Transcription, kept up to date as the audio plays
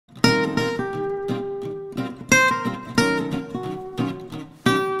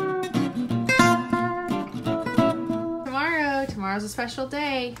tomorrow's a special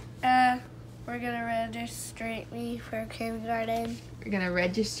day. We're gonna register me for kindergarten. We're gonna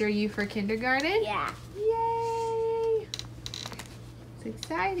register you for kindergarten? Yeah. Yay! It's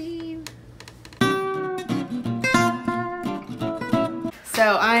exciting.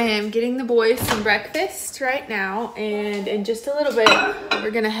 So I am getting the boys some breakfast right now, and in just a little bit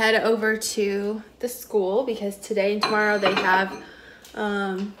we're gonna head over to the school because today and tomorrow they have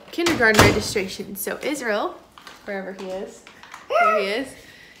kindergarten registration. So Israel, wherever he is, there he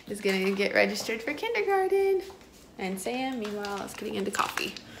is gonna get registered for kindergarten. And Sam, meanwhile, is getting into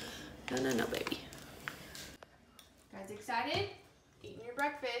coffee. No, baby. Guys excited? Eating your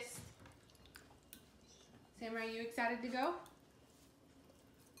breakfast. Sam, are you excited to go?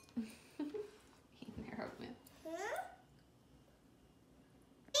 Eating their oatmeal.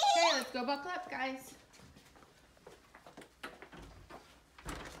 Okay, let's go buckle up, guys.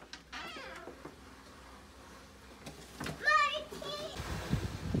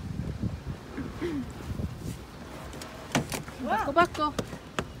 Buckle, buckle.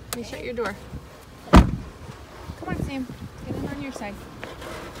 Let me shut your door. Come on, Sam. Get in on your side.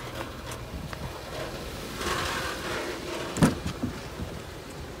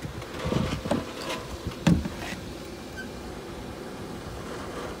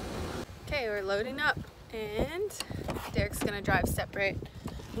 Okay, we're loading up, and Derek's gonna drive separate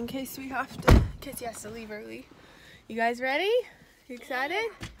in case he has to leave early. You guys ready? You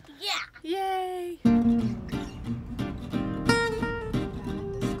excited? Yeah. Yay!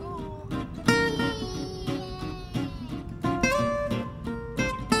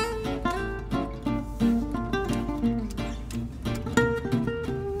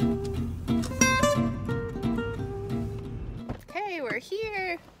 We're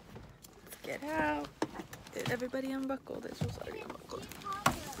here. Let's get out. Get everybody unbuckled. This was already unbuckled.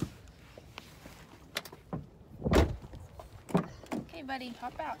 Okay, buddy,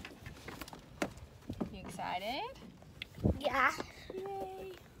 hop out. You excited? Yeah.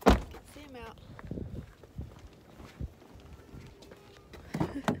 Yay. Get Sam out.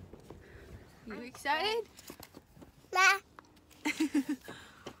 You excited? Nah. Let's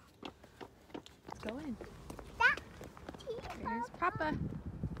go in. There's Papa.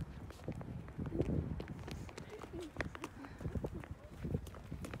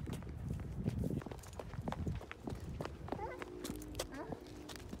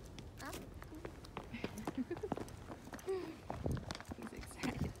 He's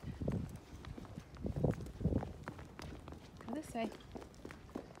excited. Go this way.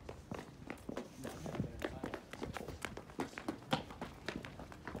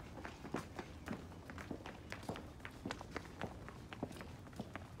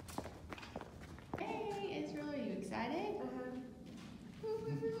 Excited?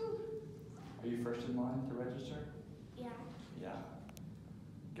 Are you first in line to register? Yeah. Yeah.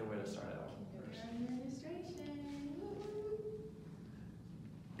 Good way to start out. Registration.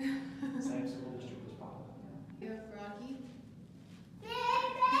 Same school district as Papa. You have Froggy.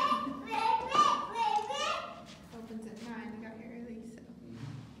 Opens at 9. I got here early, so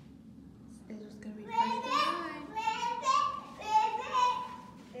Israel's gonna be first in line.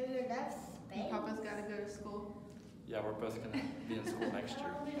 There's enough space. Papa's gotta go to school. Yeah, we're both gonna be in school next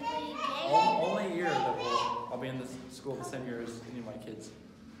year. Only Only year that I'll be in this school the same year as any of my kids.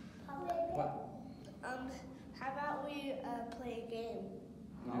 What? How about we play a game?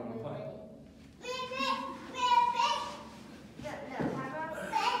 What do you want to play? No, how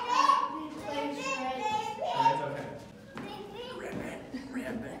about we play It's okay.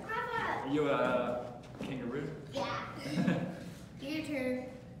 Rabbit. Are you a kangaroo? Yeah. Your turn.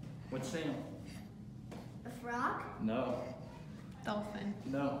 What's Sam? A frog? No. Dolphin.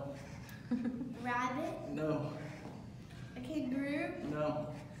 No. Rabbit? No. A kangaroo? No.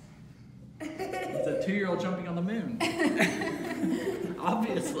 It's a 2-year-old jumping on the moon.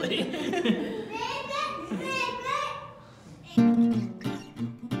 Obviously.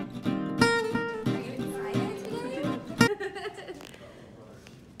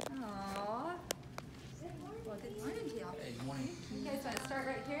 Aww. Well, good morning to y'all. Hey, good morning. You guys want to start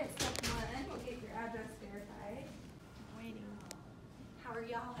right here at step 1. We'll get your address verified. Waiting. How are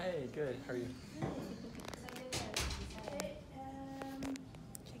y'all? Hey, good. How are you? Okay,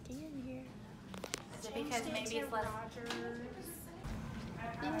 Checking in here. is it because maybe it's less...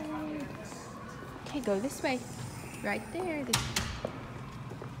 Okay, go this way. Right there. Remember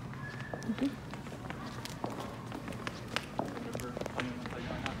playing on the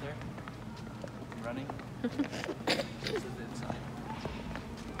playground out there? Running? This is inside.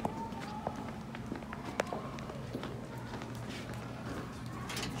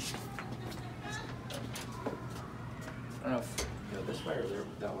 I don't know if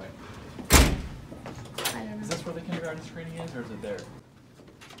kindergarten screening is, or is it there?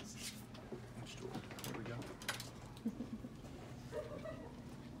 Which door? There we go.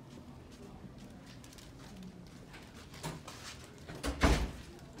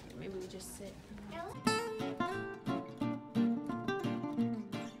 Maybe we just sit.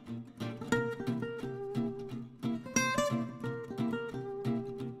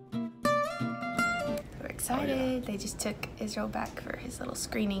 We're excited. Oh, yeah. They just took Israel back for his little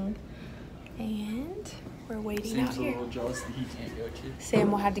screening, and we're waiting out Sam's a here. little jealous that he can't go to.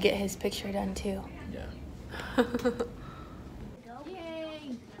 Sam will have to get his picture done too. Yeah.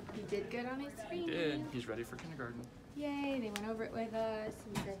 Yay! He did good on his He screening. did. He's ready for kindergarten. Yay! They went over it with us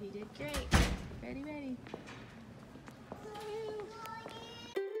and said he did great. Ready.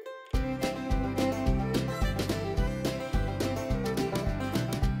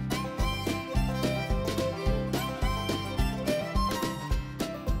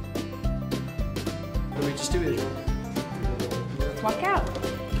 What do we just do, Israel? Walk out.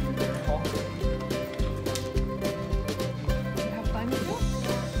 You have fun with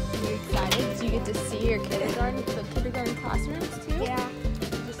it? Are you excited? Do you get to see your kindergarten classrooms too? Yeah.